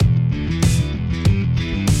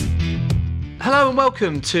Hello and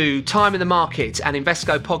welcome to Time in the Market, an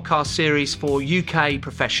Invesco podcast series for UK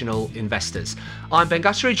professional investors. I'm Ben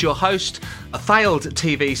Gutteridge, your host, a failed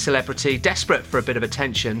TV celebrity, desperate for a bit of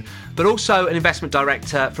attention, but also an investment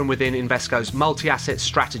director from within Invesco's multi-asset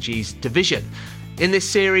strategies division. In this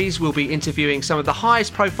series, we'll be interviewing some of the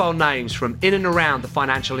highest profile names from in and around the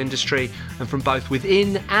financial industry and from both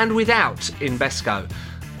within and without Invesco.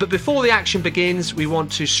 But before the action begins, we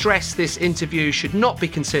want to stress this interview should not be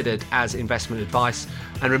considered as investment advice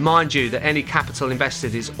and remind you that any capital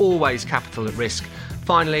invested is always capital at risk.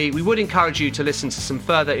 Finally, we would encourage you to listen to some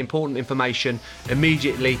further important information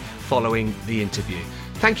immediately following the interview.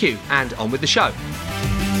 Thank you, and on with the show.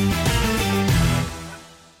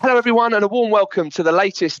 Hello everyone, and a warm welcome to the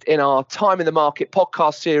latest in our Time in the Market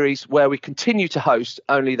podcast series, where we continue to host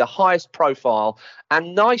only the highest profile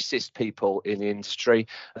and nicest people in the industry.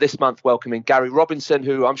 This month welcoming Gary Robinson,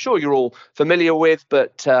 who I'm sure you're all familiar with,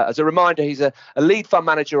 but as a reminder, he's a lead fund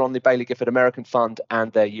manager on the Baillie Gifford American Fund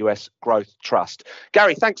and their US Growth Trust.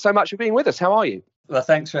 Gary, thanks so much for being with us. How are you? Well,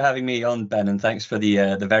 thanks for having me on, Ben, and thanks for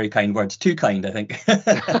the very kind words. Too kind, I think.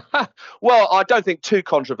 Well, I don't think too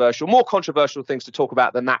controversial. More controversial things to talk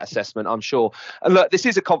about than that assessment, I'm sure. And look, this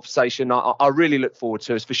is a conversation I really look forward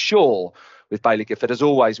to, as for sure. With Baillie Gifford, as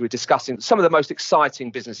always, we're discussing some of the most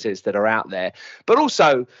exciting businesses that are out there, but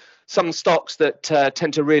also some stocks that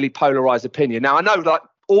tend to really polarize opinion. Now, I know like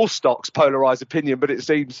all stocks polarize opinion, but it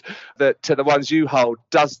seems that the ones you hold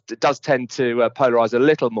does tend to polarize a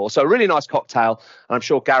little more. So a really nice cocktail, and I'm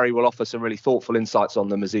sure Gary will offer some really thoughtful insights on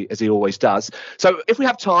them as he always does. So if we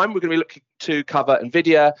have time, we're going to be looking to cover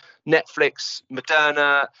NVIDIA, Netflix,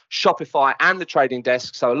 Moderna, Shopify, and the trading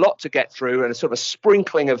desk. So a lot to get through, and a sort of a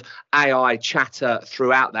sprinkling of AI chatter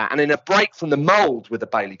throughout that. And in a break from the mold with the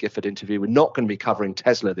Baillie Gifford interview, we're not going to be covering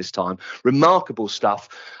Tesla this time. Remarkable stuff.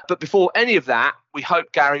 But before any of that, we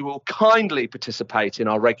hope Gary will kindly participate in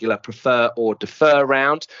our regular prefer or defer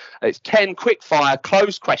round. It's 10 quick-fire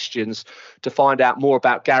closed questions to find out more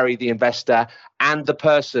about Gary, the investor, and the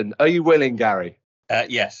person. Are you willing, Gary?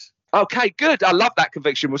 Yes. Okay, good. I love that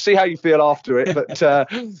conviction. We'll see how you feel after it. But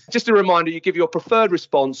just a reminder, you give your preferred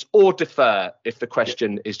response or defer if the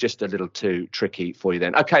question is just a little too tricky for you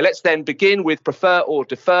then. Okay, let's then begin with prefer or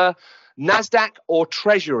defer. NASDAQ or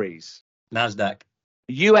Treasuries? NASDAQ.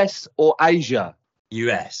 US or Asia?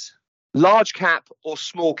 US. Large cap or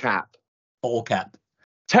small cap? All cap.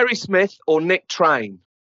 Terry Smith or Nick Train?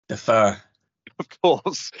 Defer. Of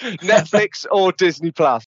course. Netflix or Disney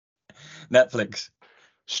Plus? Netflix.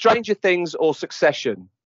 Stranger Things or Succession?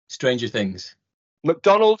 Stranger Things.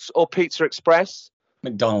 McDonald's or Pizza Express?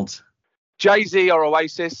 McDonald's. Jay-Z or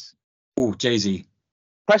Oasis? Oh, Jay-Z.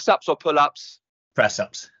 Press-ups or pull-ups?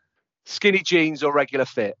 Press-ups. Skinny jeans or regular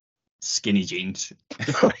fit? Skinny jeans.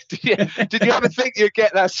 Did you ever think you'd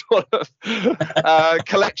get that sort of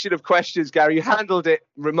collection of questions, Gary? You handled it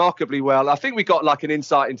remarkably well. I think we got like an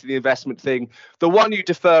insight into the investment thing. The one you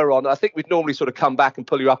defer on, I think we'd normally sort of come back and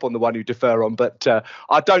pull you up on the one you defer on, but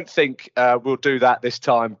I don't think we'll do that this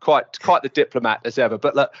time. Quite the diplomat as ever.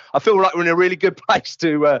 But look, I feel like we're in a really good place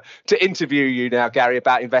to interview you now, Gary,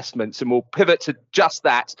 about investments, and we'll pivot to just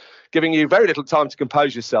that, giving you very little time to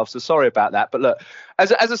compose yourself. So sorry about that. But look,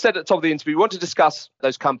 as I said at the top of the interview, we want to discuss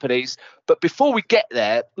those companies. But before we get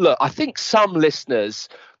there, look, I think some listeners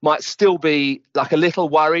might still be like a little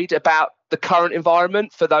worried about the current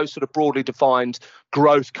environment for those sort of broadly defined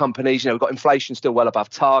growth companies. You know, we've got inflation still well above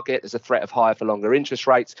target. There's a threat of higher for longer interest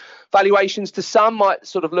rates. Valuations to some might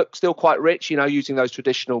sort of look still quite rich, you know, using those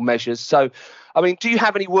traditional measures. So, I mean, do you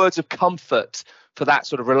have any words of comfort for that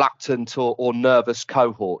sort of reluctant or nervous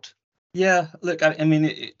cohort? Yeah, look, I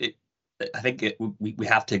mean, I think we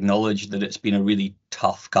have to acknowledge that it's been a really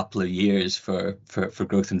tough couple of years for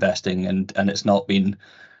growth investing, and it's not been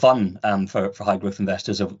fun for high growth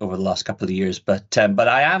investors over the last couple of years. But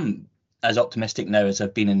I am as optimistic now as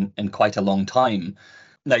I've been in quite a long time.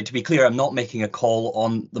 Now, to be clear, I'm not making a call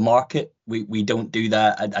on the market. We don't do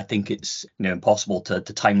that. I think it's impossible to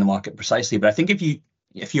time the market precisely. But I think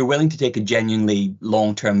if you're willing to take a genuinely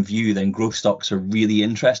long-term view, then growth stocks are really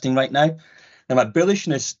interesting right now. Now, my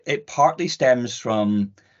bullishness, it partly stems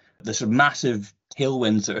from the sort of massive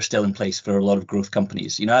tailwinds that are still in place for a lot of growth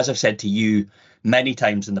companies. You know, as I've said to you many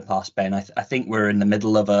times in the past, Ben, I think we're in the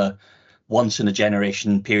middle of a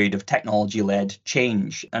once-in-a-generation period of technology-led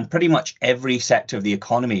change. And pretty much every sector of the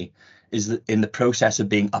economy is in the process of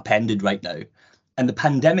being upended right now. And the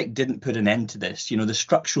pandemic didn't put an end to this. You know, the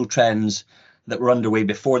structural trends that were underway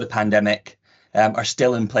before the pandemic are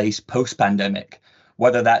still in place post-pandemic,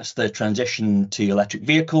 whether that's the transition to electric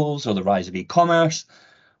vehicles or the rise of e-commerce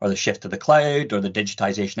or the shift to the cloud or the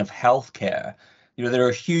digitization of healthcare. There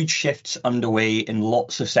are huge shifts underway in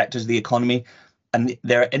lots of sectors of the economy, and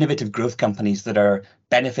there are innovative growth companies that are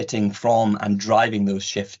benefiting from and driving those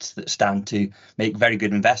shifts that stand to make very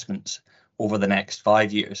good investments over the next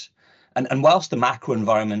 5 years. And whilst the macro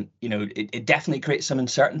environment, it definitely creates some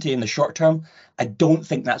uncertainty in the short term, I don't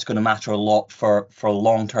think that's going to matter a lot for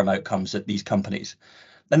long-term outcomes at these companies.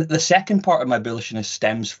 And the second part of my bullishness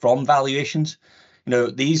stems from valuations.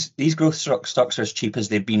 These growth stocks are as cheap as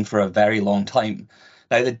they've been for a very long time.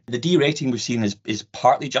 Now, the derating we've seen is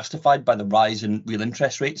partly justified by the rise in real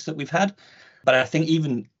interest rates that we've had. But I think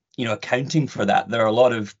even, accounting for that, there are a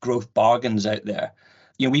lot of growth bargains out there.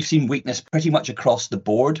 We've seen weakness pretty much across the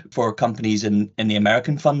board for companies in the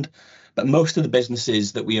American fund, but most of the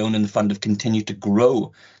businesses that we own in the fund have continued to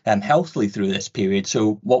grow healthily through this period.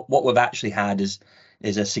 So what we've actually had is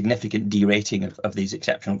a significant derating of these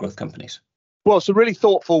exceptional growth companies. Well, some really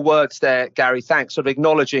thoughtful words there, Gary. Thanks. Sort of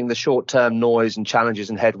acknowledging the short-term noise and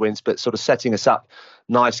challenges and headwinds, but sort of setting us up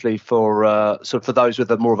nicely for for those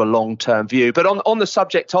with a more of a long-term view. But on the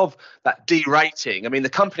subject of that derating, I mean, the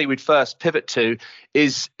company we'd first pivot to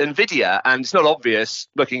is NVIDIA, and it's not obvious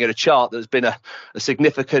looking at a chart there's been a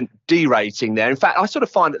significant derating there. In fact, I sort of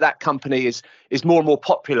find that company is more and more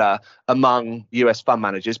popular among US fund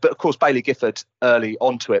managers, but of course Baillie Gifford early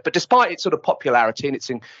onto it. But despite its sort of popularity and its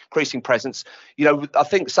increasing presence, I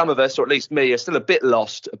think some of us, or at least me, are still a bit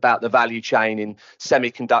lost about the value chain in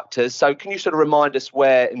semiconductors. So can you sort of remind us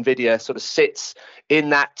where NVIDIA sort of sits in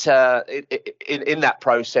that in that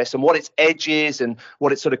process, and what its edge is and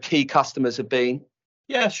what its sort of key customers have been?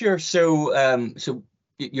 Yeah, sure. So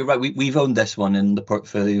you're right. We've owned this one in the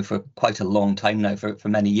portfolio for quite a long time now, for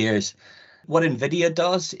many years. What NVIDIA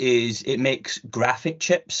does is it makes graphic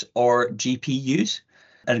chips, or GPUs.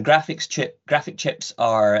 And graphic chips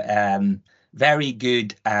are very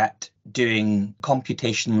good at doing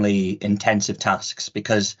computationally intensive tasks,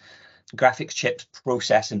 because graphics chips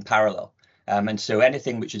process in parallel. And so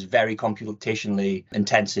anything which is very computationally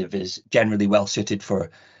intensive is generally well suited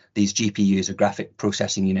for these GPUs, or graphic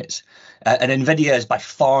processing units. And NVIDIA is by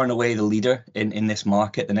far and away the leader in this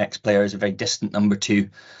market. The next player is a very distant number two.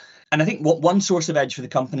 And I think what one source of edge for the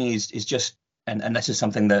company is just, and this is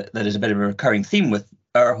something that is a bit of a recurring theme with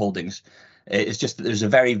our holdings, it's just that there's a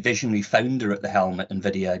very visionary founder at the helm at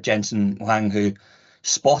NVIDIA, Jensen Huang, who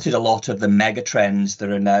spotted a lot of the megatrends that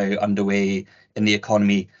are now underway in the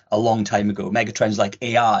economy a long time ago, megatrends like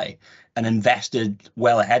AI, and invested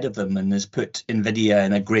well ahead of them, and has put NVIDIA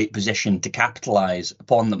in a great position to capitalize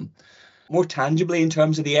upon them. More tangibly, in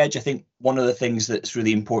terms of the edge, I think one of the things that's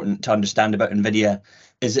really important to understand about NVIDIA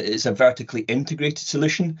is that it's a vertically integrated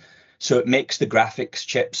solution. So it makes the graphics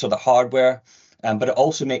chips, or the hardware, but it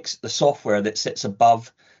also makes the software that sits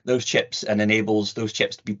above those chips and enables those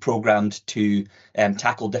chips to be programmed to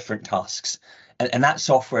tackle different tasks. And that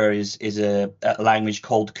software is a language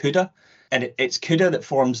called CUDA. And it's CUDA that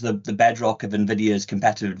forms the bedrock of NVIDIA's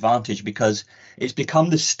competitive advantage, because it's become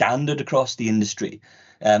the standard across the industry.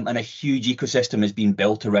 And a huge ecosystem has been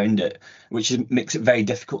built around it, which makes it very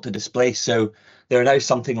difficult to displace. So there are now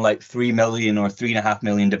something like 3 million or 3.5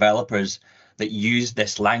 million developers that use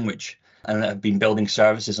this language and have been building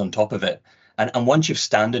services on top of it. And once you've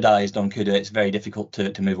standardized on CUDA, it's very difficult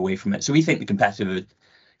to move away from it. So we think the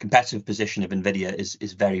competitive position of NVIDIA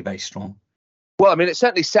is very, very strong. Well, I mean, it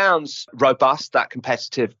certainly sounds robust, that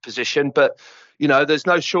competitive position, but, there's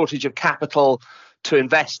no shortage of capital to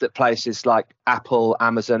invest at places like Apple,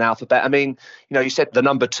 Amazon, Alphabet. I mean, you said the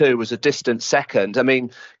number two was a distant second. I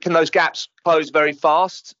mean, can those gaps close very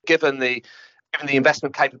fast, given the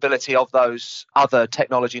investment capability of those other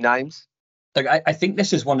technology names? Look, I think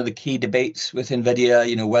this is one of the key debates with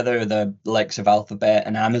NVIDIA, whether the likes of Alphabet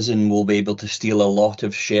and Amazon will be able to steal a lot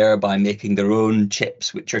of share by making their own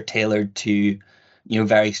chips, which are tailored to,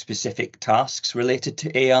 very specific tasks related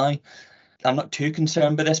to AI. I'm not too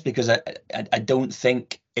concerned by this, because I don't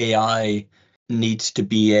think AI needs to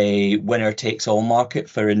be a winner-takes-all market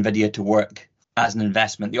for NVIDIA to work as an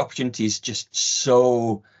investment. The opportunity is just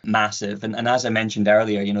so massive. And as I mentioned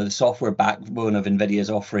earlier, the software backbone of NVIDIA's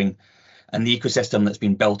offering and the ecosystem that's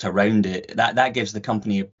been built around it, that gives the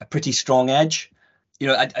company a pretty strong edge.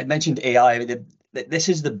 I mentioned AI. This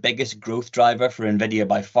is the biggest growth driver for NVIDIA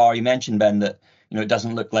by far. You mentioned, Ben, that it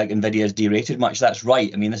doesn't look like NVIDIA has derated much. That's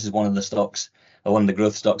right. I mean, this is one of the stocks, or one of the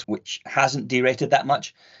growth stocks, which hasn't derated that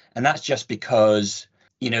much. And that's just because,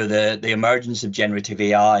 the emergence of generative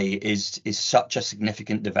AI is such a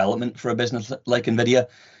significant development for a business like NVIDIA.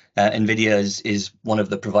 NVIDIA is one of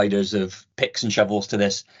the providers of picks and shovels to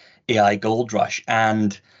this AI gold rush.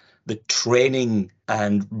 And the training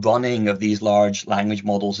and running of these large language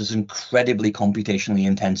models is incredibly computationally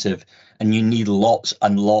intensive, and you need lots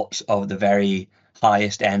and lots of the very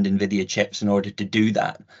highest end NVIDIA chips in order to do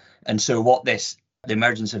that. And so the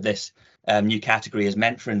emergence of this new category has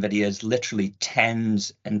meant for NVIDIA is literally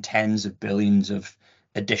tens and tens of billions of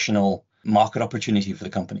additional market opportunity for the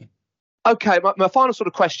company. Okay, my final sort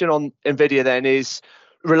of question on NVIDIA then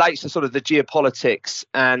relates to sort of the geopolitics,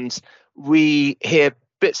 and we hear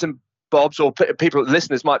bits and bobs, or people,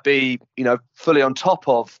 listeners might be, fully on top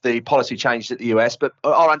of the policy changes at the US, but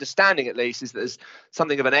our understanding at least is that there's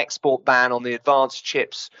something of an export ban on the advanced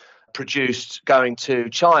chips produced going to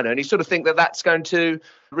China. And you sort of think that that's going to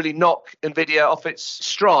really knock NVIDIA off its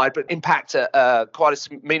stride, but impact quite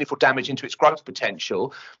a meaningful damage into its growth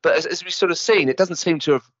potential. But as we've sort of seen, it doesn't seem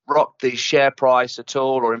to have rocked the share price at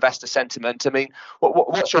all or investor sentiment. I mean,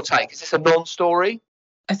 what's your take? Is this a non-story?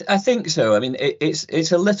 I think so. I mean,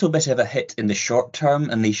 it's a little bit of a hit in the short term,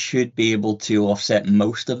 and they should be able to offset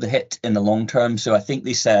most of the hit in the long term. So I think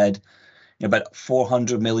they said about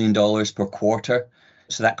 $400 million per quarter.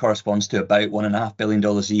 So that corresponds to about $1.5 billion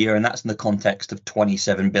a year. And that's in the context of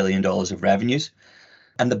 $27 billion of revenues.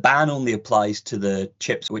 And the ban only applies to the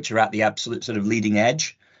chips which are at the absolute sort of leading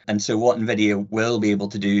edge. And so what NVIDIA will be able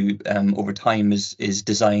to do over time is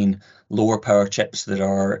design lower power chips that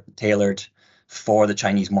are tailored for the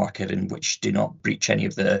Chinese market and which do not breach any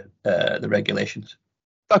of the regulations.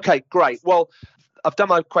 Okay, great. Well, I've done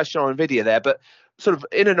my question on NVIDIA there, but sort of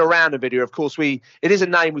in and around NVIDIA, of course, it is a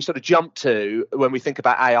name we sort of jump to when we think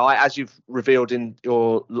about AI, as you've revealed in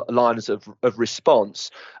your lines of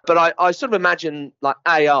response. But I sort of imagine like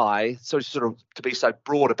AI, sort of to be so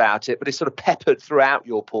broad about it, but it's sort of peppered throughout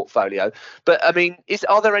your portfolio. But I mean,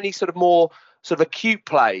 are there any sort of more sort of acute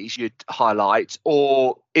plays you'd highlight,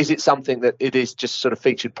 or is it something that it is just sort of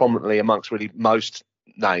featured prominently amongst really most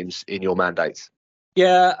names in your mandates?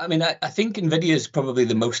 Yeah, I mean, I think NVIDIA is probably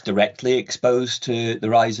the most directly exposed to the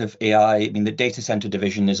rise of AI. I mean, the data center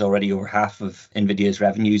division is already over half of NVIDIA's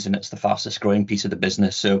revenues, and it's the fastest growing piece of the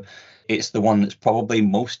business. So it's the one that's probably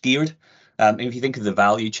most geared. If you think of the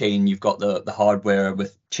value chain, you've got the hardware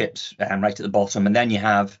with chips right at the bottom, and then you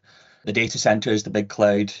have the data centers, the big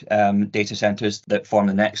cloud data centers that form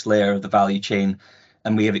the next layer of the value chain.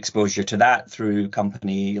 And we have exposure to that through a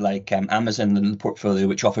company like Amazon in the portfolio,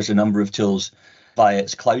 which offers a number of tools via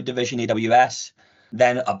its cloud division, AWS.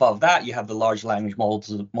 Then above that, you have the large language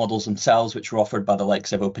models themselves, which are offered by the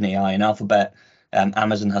likes of OpenAI and Alphabet.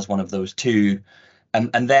 Amazon has one of those too.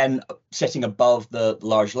 And then sitting above the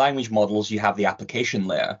large language models, you have the application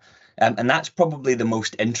layer. And that's probably the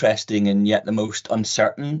most interesting and yet the most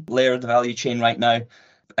uncertain layer of the value chain right now.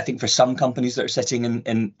 I think for some companies that are sitting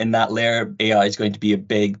in that layer, AI is going to be a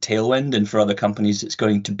big tailwind. And for other companies, it's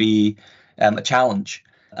going to be a challenge.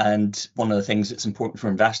 And one of the things that's important for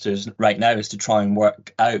investors right now is to try and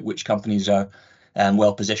work out which companies are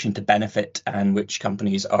well positioned to benefit and which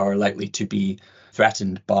companies are likely to be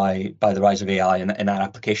threatened by the rise of AI in that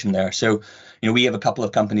application there. So, we have a couple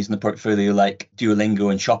of companies in the portfolio like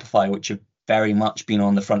Duolingo and Shopify, which have very much been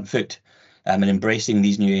on the front foot and embracing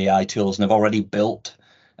these new AI tools and have already built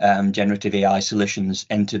generative AI solutions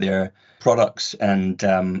into their products and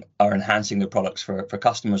are enhancing their products for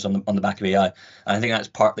customers on the back of AI. And I think that's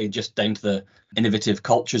partly just down to the innovative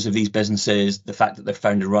cultures of these businesses, the fact that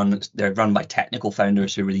they're run by technical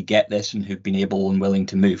founders who really get this and who've been able and willing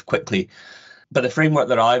to move quickly. But the framework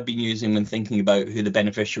that I've been using when thinking about who the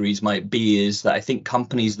beneficiaries might be is that I think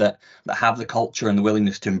companies that have the culture and the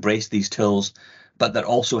willingness to embrace these tools, but that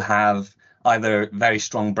also have either very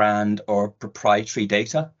strong brand or proprietary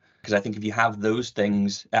data. Because I think if you have those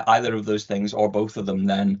things, either of those things or both of them,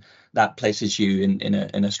 then that places you in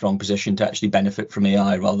a strong position to actually benefit from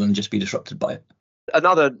AI rather than just be disrupted by it.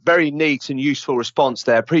 Another very neat and useful response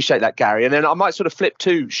there. Appreciate that, Gary. And then I might sort of flip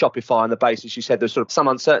to Shopify on the basis you said there's sort of some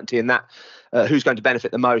uncertainty in that, who's going to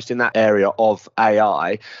benefit the most in that area of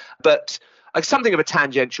AI. But something of a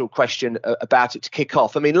tangential question about it to kick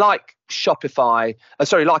off. I mean, like Shopify,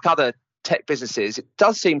 like other tech businesses, it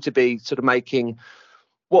does seem to be sort of making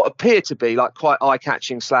what appear to be like quite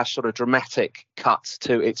eye-catching / sort of dramatic cuts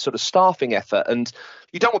to its sort of staffing effort. And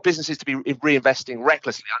you don't want businesses to be reinvesting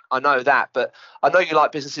recklessly. I know that, but I know you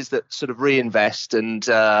like businesses that sort of reinvest and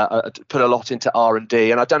put a lot into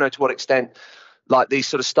R&D. And I don't know to what extent like these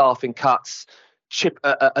sort of staffing cuts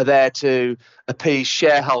are there to appease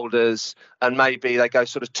shareholders and maybe they go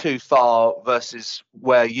sort of too far versus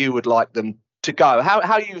where you would like them to go. How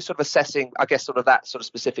are you sort of assessing, I guess, sort of that sort of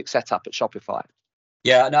specific setup at Shopify?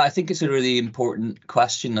 Yeah, no, I think it's a really important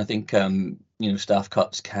question. I think staff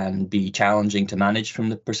cuts can be challenging to manage from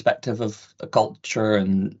the perspective of a culture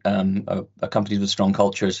and a companies with strong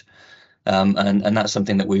cultures. And that's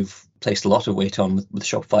something that we've placed a lot of weight on with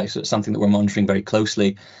Shopify. So it's something that we're monitoring very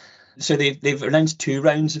closely. So they've announced 2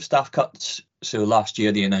 rounds of staff cuts. So last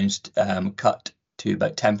year they announced a cut to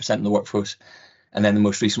about 10% of the workforce, and then the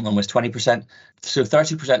most recent one was 20%. So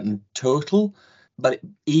 30% in total. But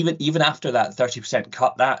even after that 30%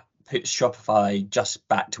 cut, that puts Shopify just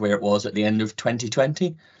back to where it was at the end of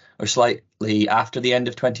 2020, or slightly after the end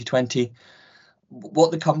of 2020.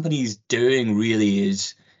 What the company's doing really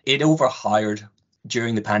is it overhired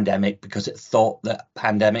during the pandemic because it thought that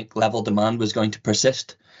pandemic level demand was going to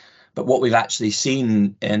persist. But what we've actually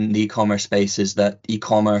seen in the e-commerce space is that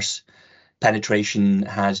e-commerce penetration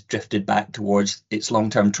has drifted back towards its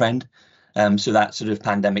long-term trend. So that sort of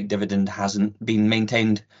pandemic dividend hasn't been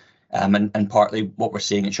maintained. And partly what we're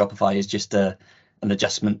seeing at Shopify is just an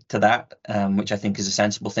adjustment to that, which I think is a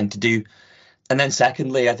sensible thing to do. And then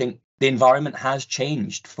secondly, I think the environment has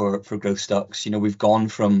changed for growth stocks. We've gone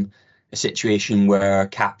from a situation where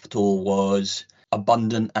capital was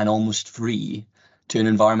abundant and almost free to an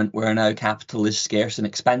environment where now capital is scarce and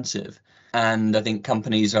expensive. And I think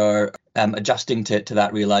companies are adjusting to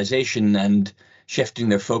that realization and shifting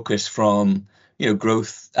their focus from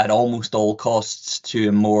growth at almost all costs to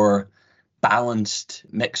a more balanced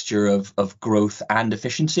mixture of growth and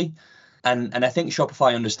efficiency. And I think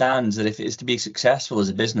Shopify understands that if it is to be successful as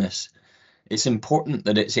a business, it's important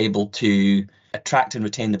that it's able to attract and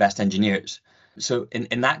retain the best engineers. So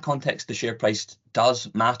in that context, the share price does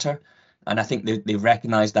matter. And I think they've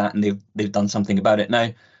recognized that, and they've done something about it. Now,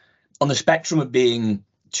 on the spectrum of being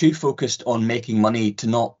too focused on making money to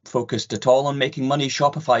not focused at all on making money,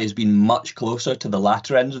 Shopify has been much closer to the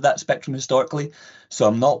latter end of that spectrum historically. So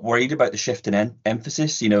I'm not worried about the shift in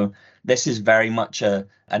emphasis. This is very much an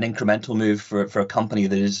incremental move for a company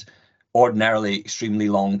that is ordinarily extremely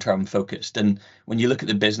long-term focused. And when you look at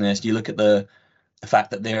the business, you look at the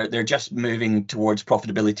fact that they're just moving towards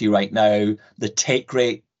profitability right now. The take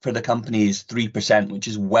rate for the company is 3%, which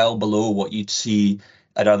is well below what you'd see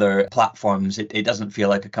at other platforms. It doesn't feel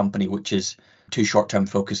like a company which is too short-term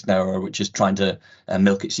focused now, or which is trying to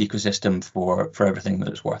milk its ecosystem for everything that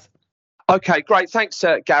it's worth. Okay, great. Thanks,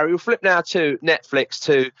 Gary. We'll flip now to Netflix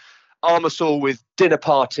to arm us all with dinner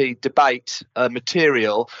party debate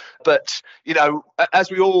material. But,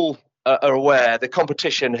 as we all are aware, the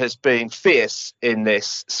competition has been fierce in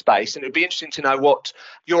this space. And it'd be interesting to know what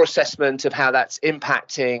your assessment of how that's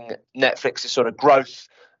impacting Netflix's sort of growth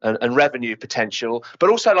and revenue potential, but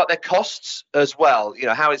also like their costs as well.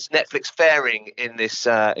 How is Netflix faring in this,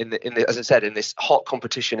 as I said, in this hot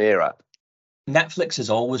competition era? Netflix has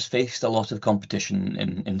always faced a lot of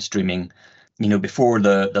competition in streaming. Before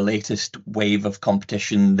the latest wave of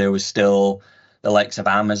competition, there was still the likes of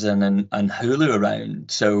Amazon and Hulu around.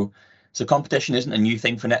 So competition isn't a new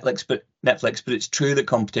thing for Netflix, but it's true that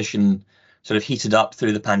competition sort of heated up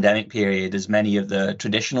through the pandemic period as many of the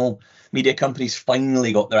traditional media companies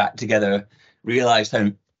finally got their act together, realized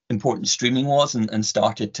how important streaming was, and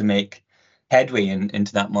started to make headway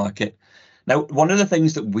into that market. Now, one of the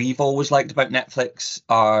things that we've always liked about Netflix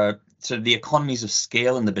are sort of the economies of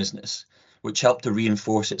scale in the business, which help to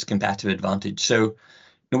reinforce its competitive advantage. So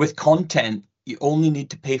with content, you only need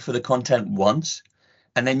to pay for the content once,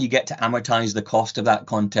 and then you get to amortize the cost of that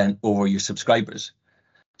content over your subscribers.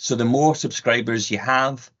 So the more subscribers you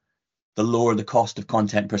have, the lower the cost of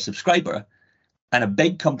content per subscriber. And a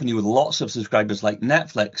big company with lots of subscribers like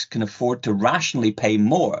Netflix can afford to rationally pay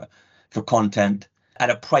more for content at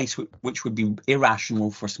a price which would be irrational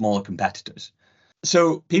for smaller competitors.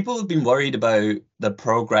 So people have been worried about the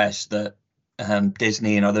progress that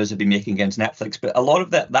Disney and others have been making against Netflix, but a lot of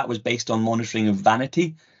that was based on monitoring of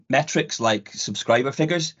vanity metrics like subscriber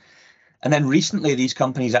figures. And then recently, these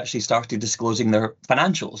companies actually started disclosing their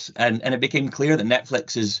financials, and it became clear that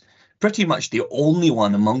Netflix is pretty much the only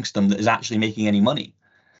one amongst them that is actually making any money.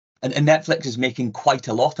 And Netflix is making quite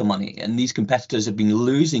a lot of money, and these competitors have been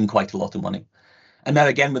losing quite a lot of money. And now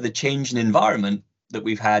again, with the change in environment that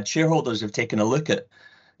we've had, shareholders have taken a look at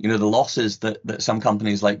the losses that some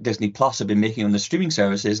companies like Disney Plus have been making on the streaming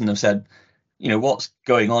services, and have said, what's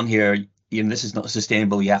going on here? This is not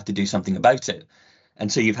sustainable. You have to do something about it.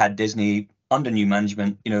 And so you've had Disney under new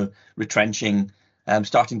management, retrenching,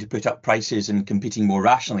 starting to put up prices and competing more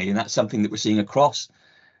rationally. And that's something that we're seeing across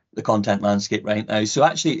the content landscape right now. So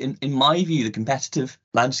actually, in my view, the competitive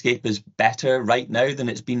landscape is better right now than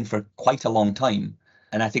it's been for quite a long time.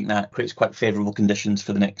 And I think that creates quite favourable conditions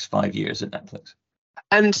for the next 5 years at Netflix.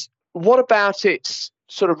 And what about its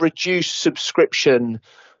sort of reduced subscription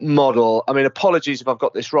model. I mean, apologies if I've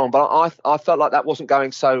got this wrong, but I felt like that wasn't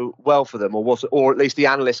going so well for them, or at least the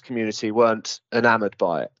analyst community weren't enamored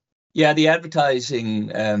by it. Yeah, the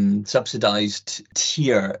advertising subsidized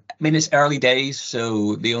tier. I mean, it's early days,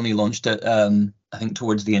 so they only launched it, I think,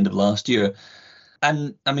 towards the end of last year.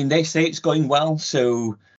 And I mean, they say it's going well.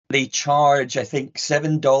 So they charge, I think,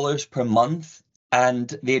 $7 per month.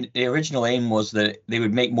 And the original aim was that they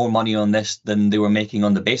would make more money on this than they were making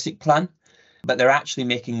on the basic plan. But they're actually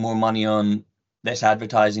making more money on this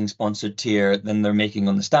advertising sponsored tier than they're making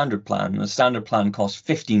on the standard plan. The standard plan costs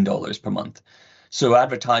 $15 per month. So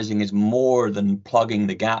advertising is more than plugging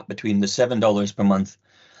the gap between the $7 per month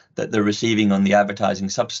that they're receiving on the advertising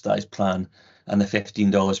subsidized plan and the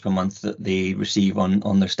 $15 per month that they receive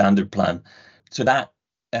on their standard plan. So that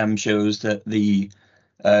shows that the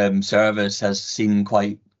service has seen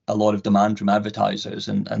quite a lot of demand from advertisers,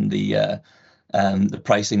 and the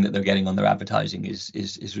pricing that they're getting on their advertising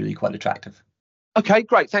is really quite attractive. Okay,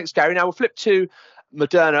 great. Thanks, Gary. Now we'll flip to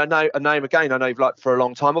Moderna, a name again I know you've liked for a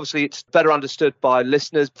long time. Obviously, it's better understood by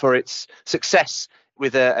listeners for its success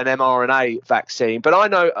with an mRNA vaccine. But I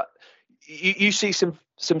know you see some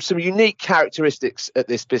unique characteristics at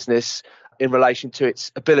this business in relation to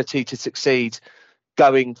its ability to succeed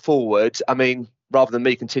going forward. I mean, rather than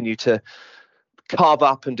me continue to carve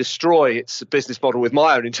up and destroy its business model with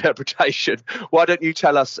my own interpretation, why don't you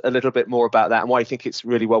tell us a little bit more about that and why you think it's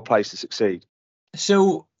really well placed to succeed?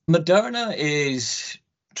 So Moderna is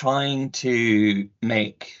trying to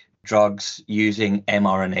make drugs using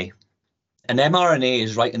mRNA. And mRNA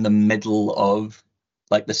is right in the middle of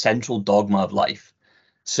like the central dogma of life.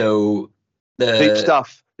 So deep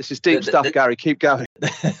stuff. This is deep stuff, Gary. Keep going.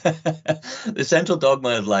 The central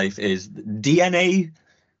dogma of life is DNA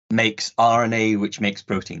makes RNA, which makes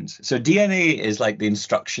proteins. So DNA is like the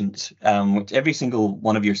instructions, which every single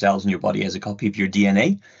one of your cells in your body has a copy of your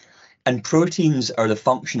DNA. And proteins are the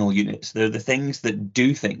functional units. They're the things that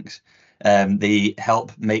do things. They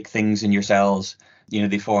help make things in your cells. You know,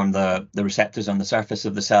 they form the receptors on the surface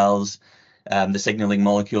of the cells, the signaling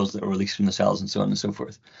molecules that are released from the cells, and so on and so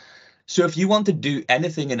forth. So if you want to do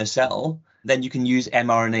anything in a cell, then you can use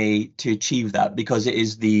mRNA to achieve that, because it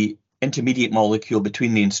is the intermediate molecule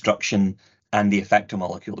between the instruction and the effector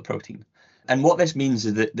molecule, the protein. And what this means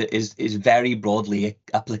is that is very broadly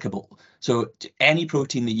applicable. So any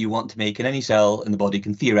protein that you want to make in any cell in the body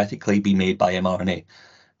can theoretically be made by mRNA.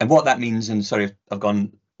 And what that means, and sorry, I've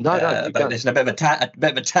gone about this in a bit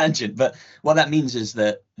of a tangent, but what that means is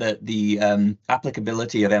that the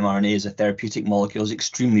applicability of mRNA as a therapeutic molecule is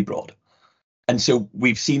extremely broad. And so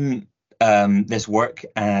we've seen this work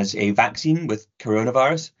as a vaccine with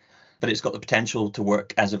coronavirus, but it's got the potential to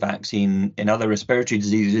work as a vaccine in other respiratory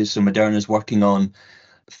diseases. So Moderna is working on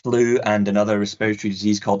flu and another respiratory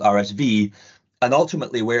disease called RSV. And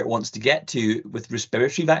ultimately, where it wants to get to with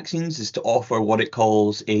respiratory vaccines is to offer what it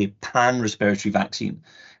calls a pan-respiratory vaccine,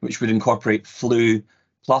 which would incorporate flu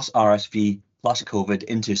plus RSV plus COVID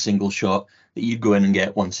into a single shot that you'd go in and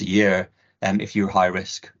get once a year if you're high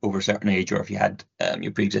risk over a certain age, or if you had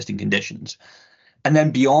your pre-existing conditions. And then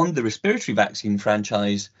beyond the respiratory vaccine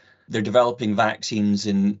franchise, they're developing vaccines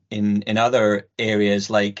in other areas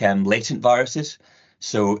like latent viruses.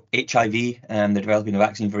 So HIV, they're developing a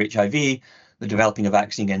vaccine for HIV. They're developing a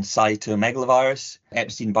vaccine against cytomegalovirus,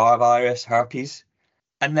 Epstein-Barr virus, herpes.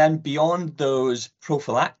 And then beyond those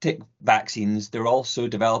prophylactic vaccines, they're also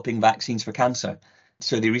developing vaccines for cancer.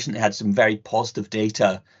 So they recently had some very positive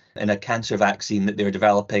data in a cancer vaccine that they're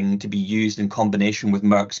developing to be used in combination with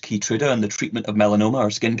Merck's Keytruda in the treatment of melanoma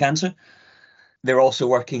or skin cancer. They're also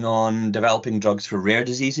working on developing drugs for rare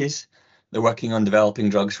diseases. They're working on developing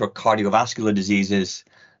drugs for cardiovascular diseases,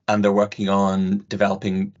 and they're working on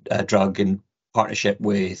developing a drug in partnership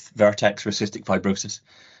with Vertex for cystic fibrosis.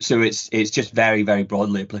 So it's just very, very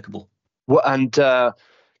broadly applicable. Well, and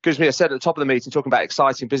gives me a set at the top of the meeting talking about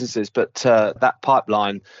exciting businesses, but that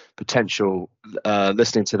pipeline potential,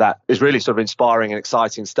 listening to that is really sort of inspiring and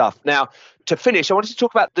exciting stuff. Now, to finish, I wanted to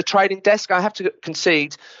talk about the trading desk. I have to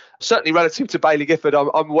concede, certainly relative to Baillie Gifford,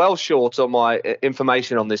 I'm well short on my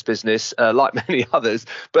information on this business, like many others.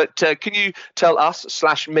 But can you tell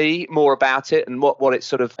us/me more about it and what its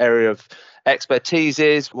sort of area of expertise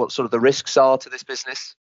is, what sort of the risks are to this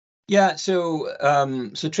business? Yeah, so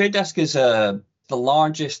Trade Desk is the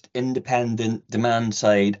largest independent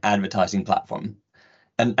demand-side advertising platform.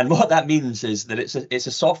 And what that means is that it's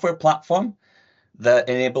a software platform that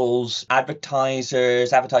enables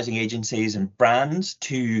advertisers, advertising agencies, and brands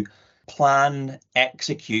to plan,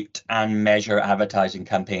 execute, and measure advertising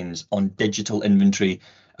campaigns on digital inventory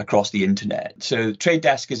across the internet. So Trade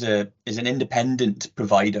Desk is an independent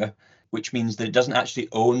provider, which means that it doesn't actually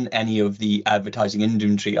own any of the advertising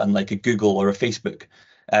inventory, unlike a Google or a Facebook.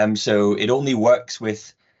 So it only works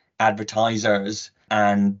with advertisers,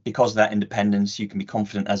 and because of that independence, you can be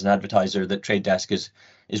confident as an advertiser that Trade Desk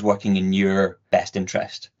is working in your best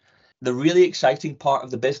interest. The really exciting part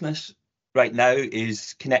of the business right now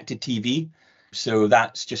is connected TV. So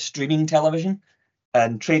that's just streaming television.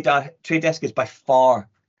 And Trade Desk is by far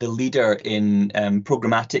the leader in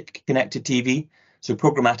programmatic connected TV. So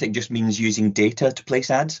programmatic just means using data to place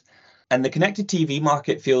ads. And the connected TV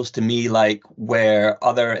market feels to me like where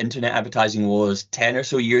other internet advertising was 10 or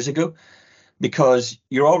so years ago, because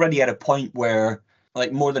you're already at a point where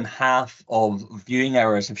like more than half of viewing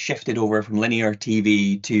hours have shifted over from linear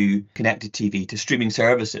TV to connected TV to streaming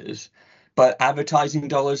services. But advertising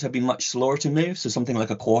dollars have been much slower to move. So something like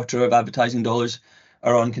a quarter of advertising dollars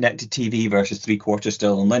are on connected TV versus 3/4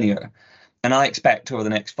 still on linear. And I expect over the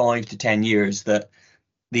next 5 to 10 years that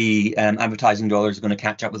the advertising dollars are going to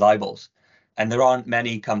catch up with eyeballs. And there aren't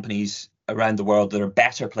many companies around the world that are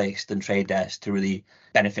better placed than Trade Desk to really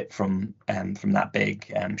benefit from that big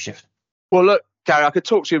shift. Well, look, Gary, I could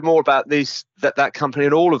talk to you more about that company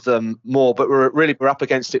and all of them more, but we're up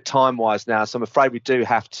against it time-wise now, so I'm afraid we do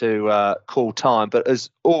have to call time. But as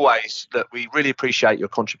always, that we really appreciate your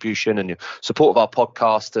contribution and your support of our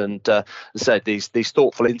podcast, and as I said, these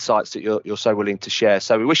thoughtful insights that you're so willing to share.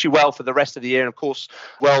 So we wish you well for the rest of the year, and of course,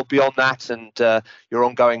 well beyond that, and your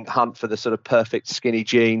ongoing hunt for the sort of perfect skinny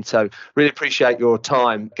jean. So really appreciate your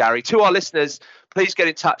time, Gary. To our listeners, please get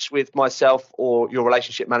in touch with myself or your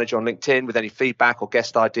relationship manager on LinkedIn with any feedback or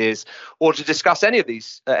guest ideas, or to discuss any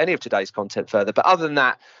of today's content further. But other than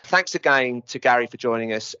that, thanks again to Gary for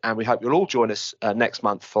joining us, and we hope you'll all join us next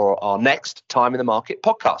month for our next Time in the Market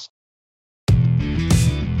podcast.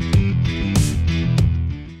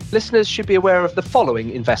 Listeners should be aware of the following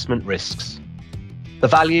investment risks. The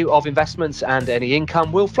value of investments and any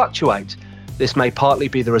income will fluctuate. This may partly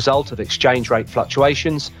be the result of exchange rate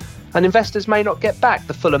fluctuations, and investors may not get back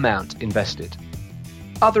the full amount invested.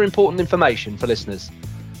 Other important information for listeners.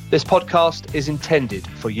 This podcast is intended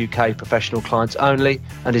for UK professional clients only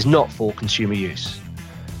and is not for consumer use.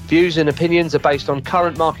 Views and opinions are based on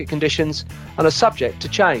current market conditions and are subject to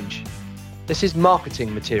change. This is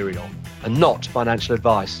marketing material and not financial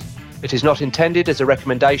advice. It is not intended as a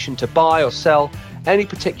recommendation to buy or sell any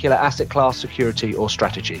particular asset class, security or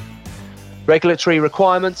strategy. Regulatory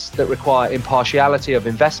requirements that require impartiality of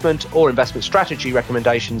investment or investment strategy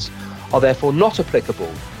recommendations are therefore not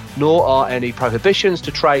applicable, nor are any prohibitions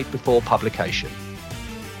to trade before publication.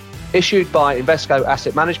 Issued by Invesco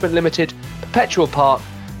Asset Management Limited, Perpetual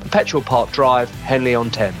Park Drive,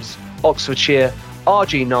 Henley-on-Thames, Oxfordshire,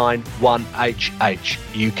 RG9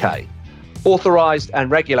 1HH, UK. Authorised and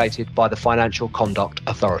regulated by the Financial Conduct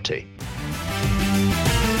Authority.